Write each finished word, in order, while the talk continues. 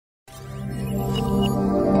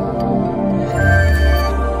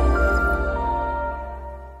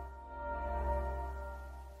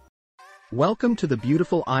Welcome to the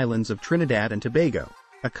beautiful islands of Trinidad and Tobago,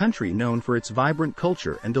 a country known for its vibrant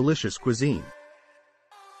culture and delicious cuisine.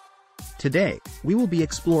 Today, we will be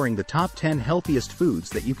exploring the top 10 healthiest foods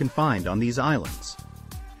that you can find on these islands.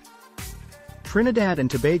 Trinidad and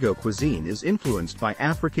Tobago cuisine is influenced by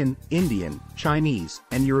African, Indian, Chinese,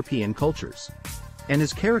 and European cultures, and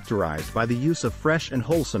is characterized by the use of fresh and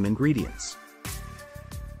wholesome ingredients.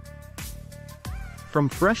 From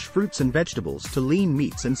fresh fruits and vegetables to lean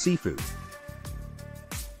meats and seafood,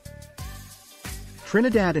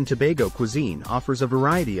 Trinidad and Tobago cuisine offers a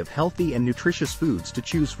variety of healthy and nutritious foods to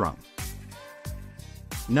choose from.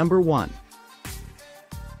 Number 1.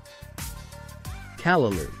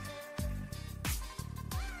 Callaloo.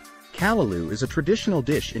 Callaloo is a traditional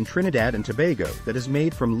dish in Trinidad and Tobago that is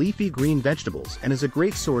made from leafy green vegetables and is a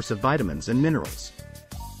great source of vitamins and minerals.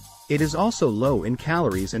 It is also low in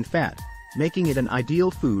calories and fat, making it an ideal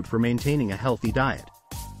food for maintaining a healthy diet.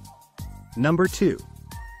 Number 2.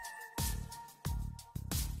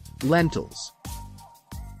 Lentils.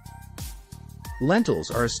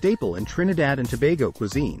 Lentils are a staple in Trinidad and Tobago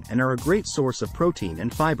cuisine and are a great source of protein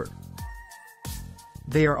and fiber.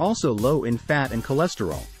 They are also low in fat and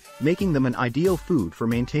cholesterol, making them an ideal food for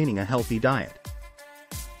maintaining a healthy diet.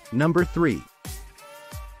 Number 3.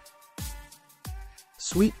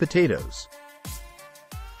 Sweet potatoes.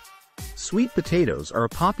 Sweet potatoes are a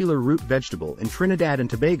popular root vegetable in Trinidad and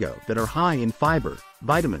Tobago that are high in fiber,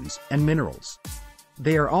 vitamins, and minerals.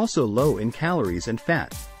 They are also low in calories and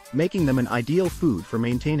fat, making them an ideal food for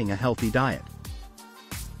maintaining a healthy diet.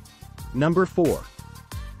 Number 4.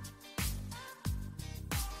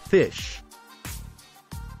 Fish.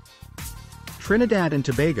 Trinidad and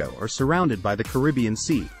Tobago are surrounded by the Caribbean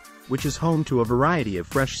Sea, which is home to a variety of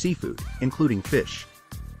fresh seafood, including fish.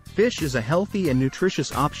 Fish is a healthy and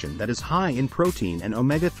nutritious option that is high in protein and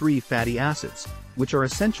omega-3 fatty acids, which are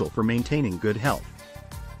essential for maintaining good health.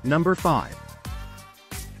 Number 5.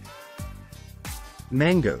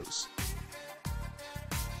 Mangoes.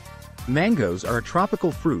 Mangoes are a tropical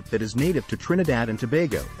fruit that is native to Trinidad and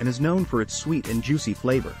Tobago and is known for its sweet and juicy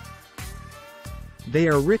flavor. They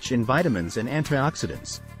are rich in vitamins and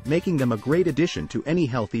antioxidants, making them a great addition to any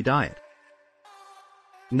healthy diet.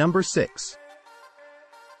 Number 6.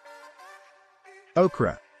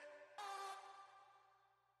 Okra.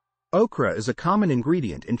 Okra is a common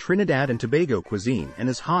ingredient in Trinidad and Tobago cuisine and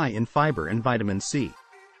is high in fiber and vitamin C.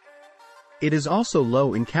 It is also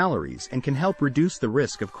low in calories and can help reduce the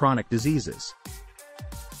risk of chronic diseases.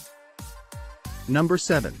 Number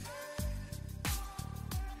 7.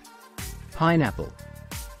 Pineapple.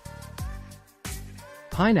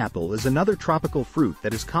 Pineapple is another tropical fruit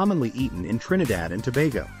that is commonly eaten in Trinidad and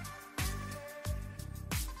Tobago.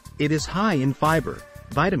 It is high in fiber,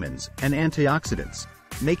 vitamins, and antioxidants,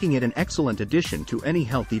 making it an excellent addition to any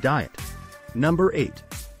healthy diet. Number 8.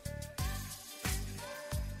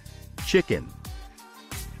 Chicken.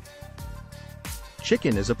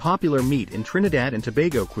 Chicken is a popular meat in Trinidad and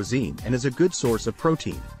Tobago cuisine and is a good source of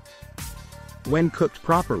protein. When cooked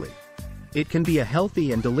properly, it can be a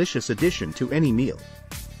healthy and delicious addition to any meal.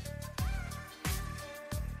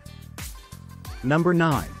 Number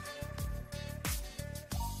 9.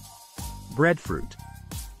 Breadfruit.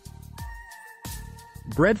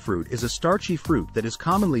 Breadfruit is a starchy fruit that is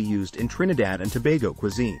commonly used in Trinidad and Tobago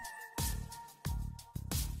cuisine.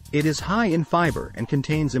 It is high in fiber and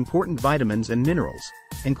contains important vitamins and minerals,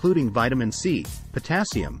 including vitamin C,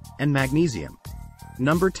 potassium, and magnesium.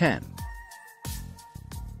 Number 10.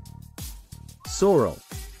 Sorrel.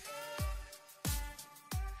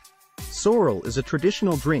 Sorrel is a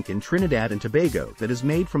traditional drink in Trinidad and Tobago that is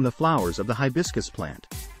made from the flowers of the hibiscus plant.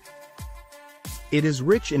 It is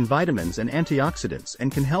rich in vitamins and antioxidants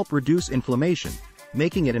and can help reduce inflammation,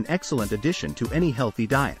 making it an excellent addition to any healthy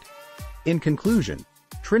diet. In conclusion,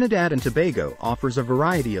 Trinidad and Tobago offers a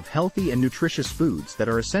variety of healthy and nutritious foods that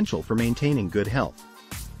are essential for maintaining good health.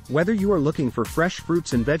 Whether you are looking for fresh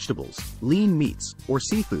fruits and vegetables, lean meats, or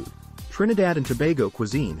seafood, Trinidad and Tobago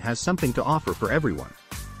cuisine has something to offer for everyone.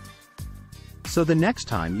 So the next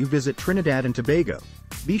time you visit Trinidad and Tobago,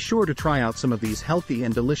 be sure to try out some of these healthy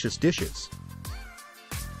and delicious dishes.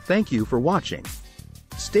 Thank you for watching.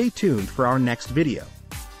 Stay tuned for our next video.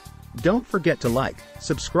 Don't forget to like,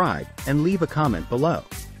 subscribe, and leave a comment below.